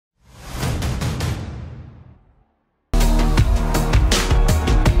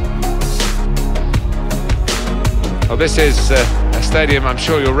this is a stadium I'm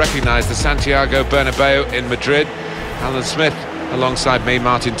sure you'll recognise, the Santiago Bernabeu in Madrid. Alan Smith alongside me,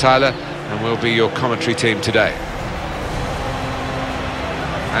 Martin Tyler, and we'll be your commentary team today.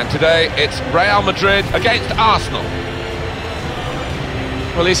 And today it's Real Madrid against Arsenal.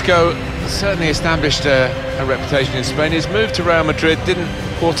 Well, Isco certainly established a reputation in Spain. His move to Real Madrid didn't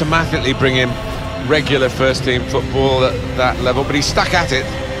automatically bring him regular first-team football at that level, but he stuck at it.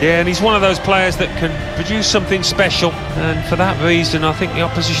 Yeah, and he's one of those players that can produce something special, and for that reason I think the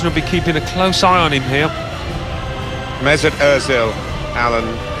opposition will be keeping a close eye on him here. Mesut Ozil, Alan,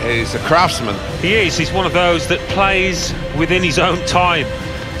 is a craftsman. He is. He's one of those that plays within his own time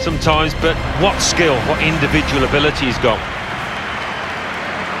sometimes, but what skill, what individual ability he's got.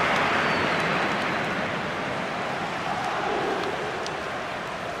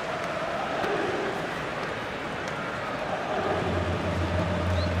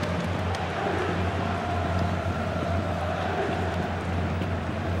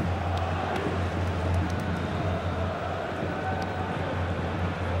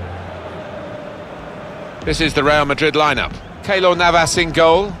 This is the Real Madrid lineup. Keylor Navas in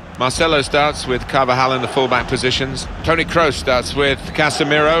goal. Marcelo starts with Carvajal in the fullback positions. Toni Kroos starts with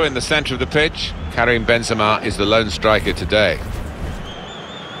Casemiro in the centre of the pitch. Karim Benzema is the lone striker today.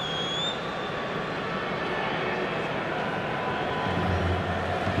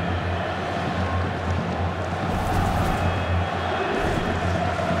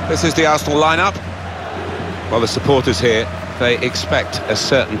 This is the Arsenal lineup. Well, the supporters here, they expect a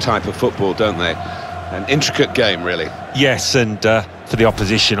certain type of football, don't they? An intricate game, really. Yes, and for the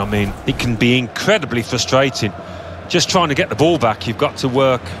opposition, I mean, it can be incredibly frustrating. Just trying to get the ball back, you've got to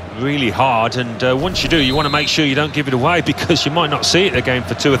work really hard, and once you do, you want to make sure you don't give it away, because you might not see it again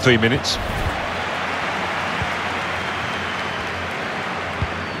for 2 or 3 minutes.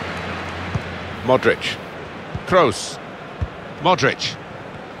 Modric. Kroos. Modric.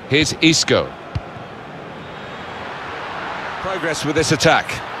 Here's Isco. Progress with this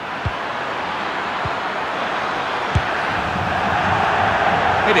attack.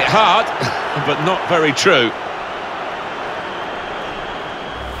 Hit it hard, but not very true.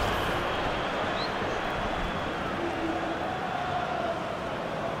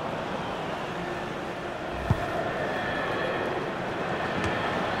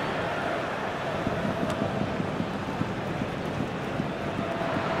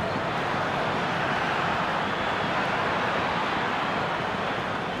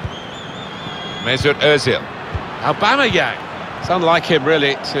 Mesut Ozil. Aubameyang. It's unlike him,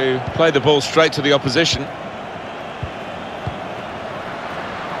 really, to play the ball straight to the opposition.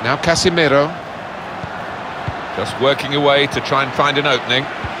 Now Casemiro. Just working away to try and find an opening.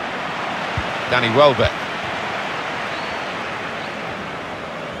 Danny Welbeck.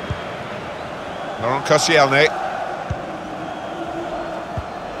 Laurent Koscielny.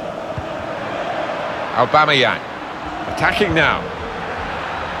 Aubameyang. Attacking now.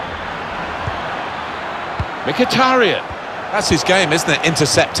 Mkhitaryan. That's his game, isn't it?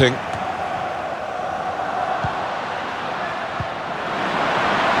 Intercepting.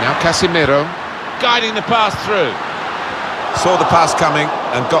 Now Casemiro, guiding the pass through. Saw the pass coming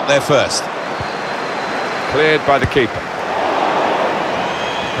and got there first. Cleared by the keeper.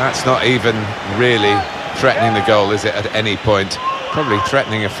 That's not even really threatening the goal, is it, at any point? Probably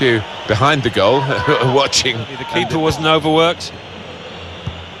threatening a few behind the goal, watching. The keeper wasn't overworked.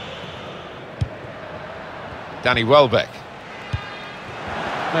 Danny Welbeck.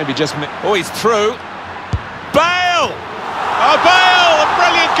 Maybe just... Oh, he's through. Bale! Oh, Bale! A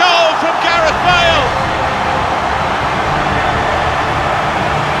brilliant goal from Gareth Bale!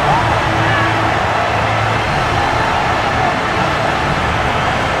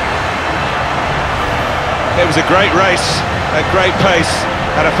 It was a great race, a great pace,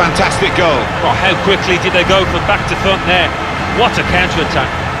 and a fantastic goal. Oh, how quickly did they go from back to front there? What a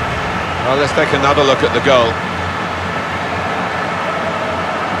counter-attack. Well, let's take another look at the goal.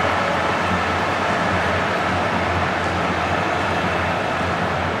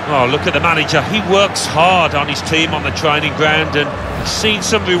 Oh, look at the manager. He works hard on his team on the training ground, and he's seen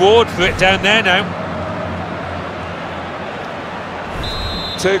some reward for it down there now.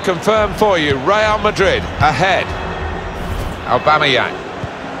 To confirm for you, Real Madrid ahead. Aubameyang.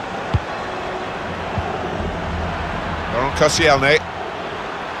 Laurent Koscielny.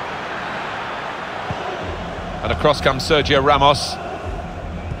 And across comes Sergio Ramos.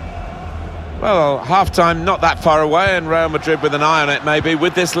 Well, half-time not that far away, and Real Madrid with an eye on it, maybe,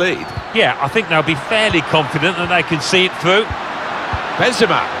 with this lead. Yeah, I think they'll be fairly confident that they can see it through.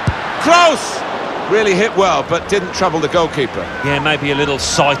 Benzema. Close! Really hit well, but didn't trouble the goalkeeper. Yeah, maybe a little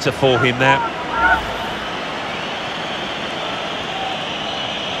sighter for him there.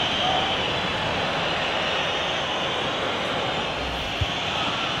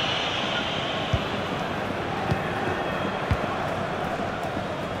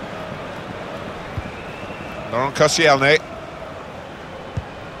 Laurent Koscielny.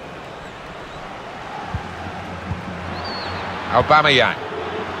 Aubameyang.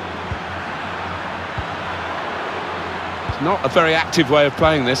 It's not a very active way of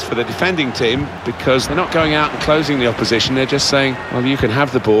playing this for the defending team, because they're not going out and closing the opposition. They're just saying, well, you can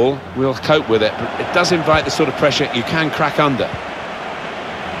have the ball, we'll cope with it. But it does invite the sort of pressure you can crack under.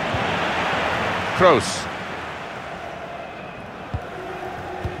 Kroos.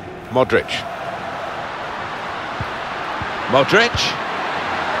 Modric. Modric.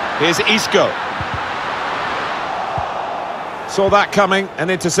 Here's Isco. Saw that coming and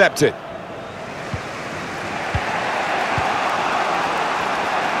intercepted.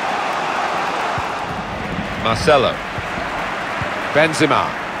 Marcelo. Benzema.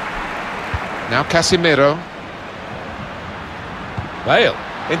 Now Casemiro. Bale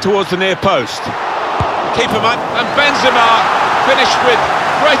in towards the near post. Keeper man, and Benzema finished with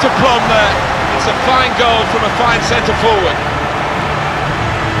great aplomb there. It's a fine goal from a fine centre forward.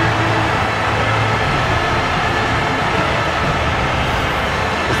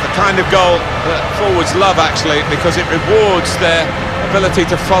 It's the kind of goal that forwards love, actually, because it rewards their ability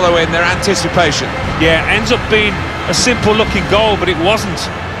to follow in, their anticipation. Yeah, ends up being a simple looking goal, but it wasn't.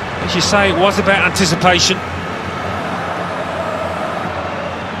 As you say, it was about anticipation.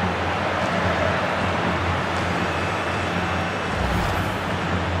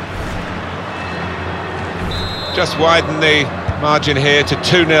 Just widen the margin here to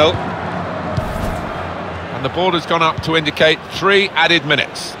 2-0. And the ball has gone up to indicate 3 added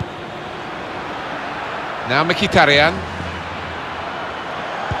minutes. Now Mkhitaryan.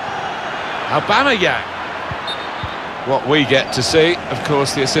 Aubameyang. What we get to see, of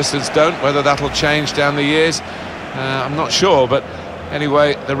course the assistants don't. Whether that'll change down the years, I'm not sure, but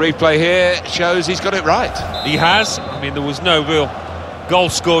anyway, the replay here shows he's got it right. He has. I mean, there was no real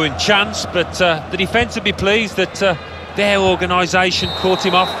goal-scoring chance, but the defence would be pleased that their organisation caught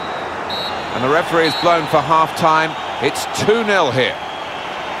him off. And the referee is blown for half-time. It's 2-0 here.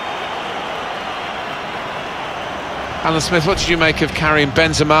 Alan Smith, what did you make of Karim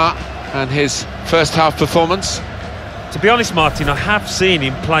Benzema and his first-half performance? To be honest, Martin, I have seen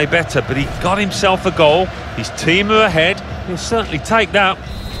him play better, but he got himself a goal. His team are ahead. He'll certainly take that.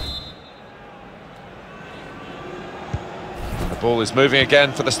 The ball is moving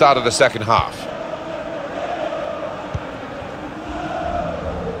again for the start of the second half.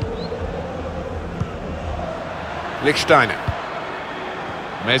 Lichtsteiner.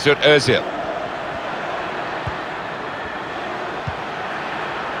 Mesut Özil.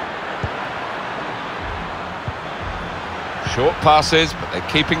 Short passes, but they're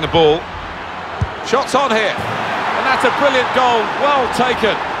keeping the ball. Shots on here, and that's a brilliant goal, well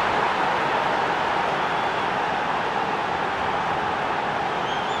taken.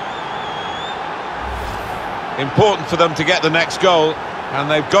 Important for them to get the next goal, and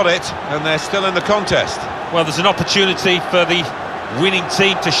they've got it, and they're still in the contest. Well, there's an opportunity for the winning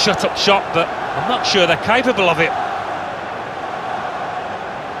team to shut up shop, but I'm not sure they're capable of it.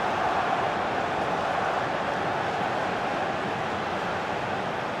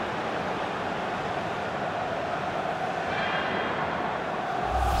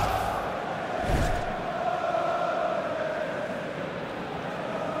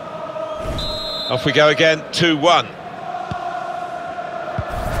 Off we go again, 2-1.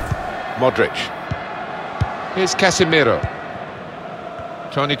 Modric. Here's Casemiro.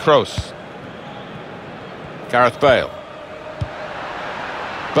 Toni Kroos. Gareth Bale.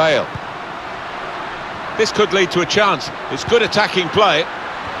 Bale. This could lead to a chance. It's good attacking play. And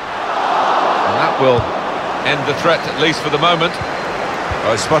that will end the threat, at least for the moment.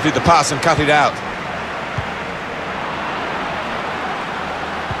 Oh, he spotted the pass and cut it out.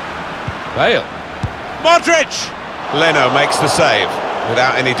 Bale. Modric! Leno makes the save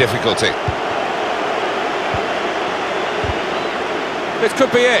without any difficulty. This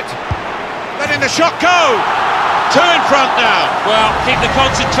could be it. Letting the shot go! 2 in front now. Well, keep the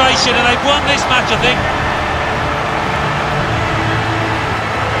concentration, and they've won this match, I think.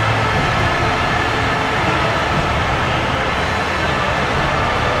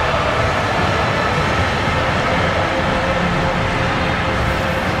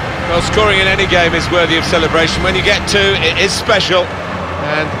 Well, scoring in any game is worthy of celebration. When you get 2, it is special,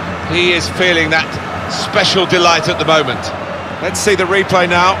 and he is feeling that special delight at the moment. Let's see the replay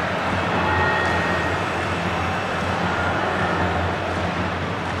now.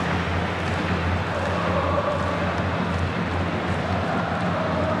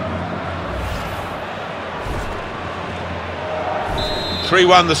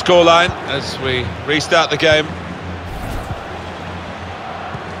 (3-1) the scoreline as we restart the game.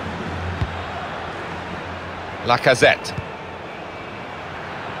 Lacazette.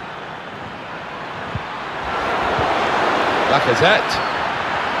 Lacazette.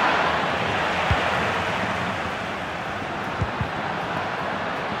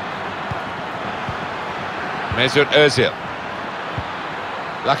 Mesut Ozil.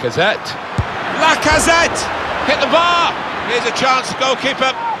 Lacazette. Lacazette! Hit the bar! Here's a chance,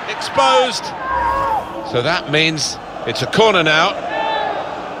 goalkeeper exposed. So that means it's a corner now.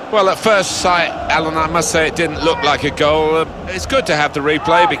 Well, at first sight, Alan, I must say it didn't look like a goal. It's good to have the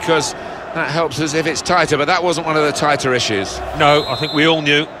replay because that helps us if it's tighter, but that wasn't one of the tighter issues. No, I think we all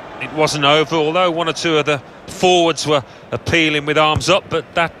knew it wasn't over, although one or two of the forwards were appealing with arms up, but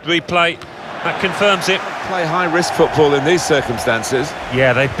that replay, that confirms it. Play high-risk football in these circumstances.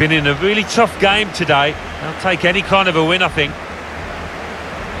 Yeah, they've been in a really tough game today. They'll take any kind of a win, I think.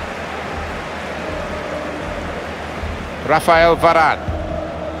 Rafael Varane.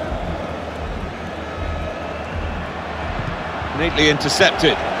 Neatly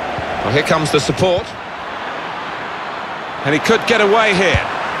intercepted. Well, here comes the support. And he could get away here.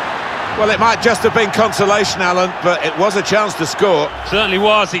 Well, it might just have been consolation, Alan, but it was a chance to score. Certainly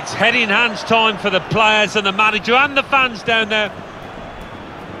was. It's head in hands time for the players and the manager and the fans down there.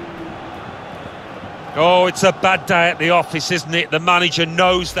 Oh, it's a bad day at the office, isn't it? The manager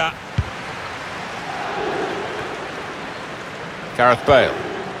knows that. Gareth Bale.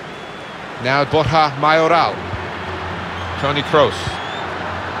 Now Borja Mayoral. Toni Kroos.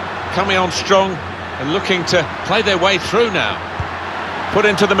 Coming on strong and looking to play their way through now. Put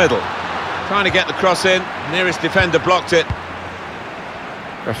into the middle. Trying to get the cross in. Nearest defender blocked it.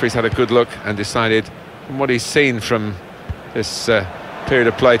 Referee's had a good look and decided, from what he's seen from this period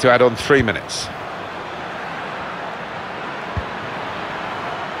of play, to add on 3 minutes.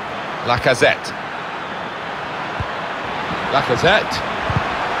 Lacazette. Lacazette.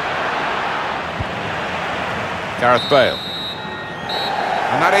 Gareth Bale.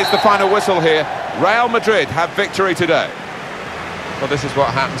 And that is the final whistle here. Real Madrid have victory today. Well, this is what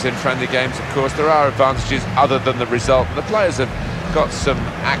happens in friendly games, of course. There are advantages other than the result. The players have got some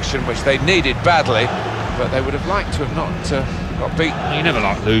action which they needed badly, but they would have liked to have not got beaten. You never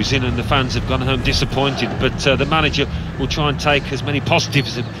like losing, and the fans have gone home disappointed, but the manager will try and take as many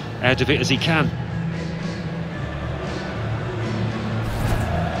positives out of it as he can.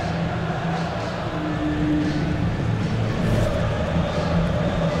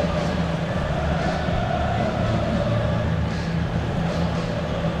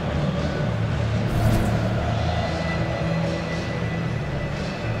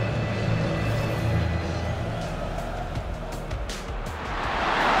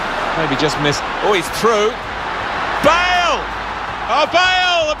 Maybe just missed. Oh, he's through. Bale! Oh,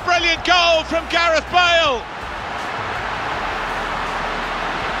 Bale! A brilliant goal from Gareth Bale!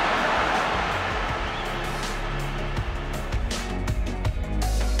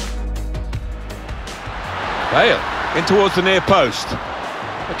 Bale in towards the near post.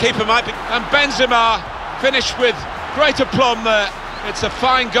 The keeper might be... And Benzema finished with great aplomb there. It's a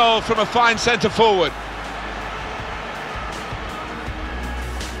fine goal from a fine centre-forward.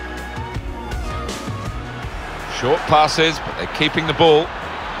 Short passes, but they're keeping the ball.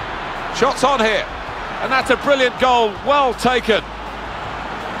 Shots on here, and that's a brilliant goal, well taken.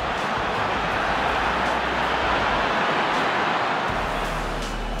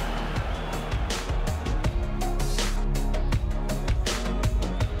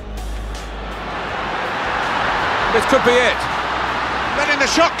 This could be it. Letting the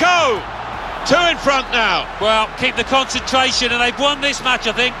shot go. 2 in front now. Well, keep the concentration, and they've won this match,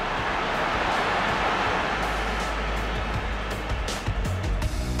 I think.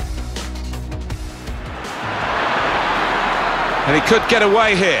 And he could get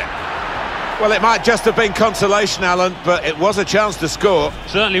away here. Well, it might just have been consolation, Alan, but it was a chance to score.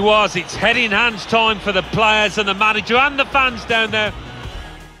 Certainly was. It's head in hands time for the players and the manager and the fans down there.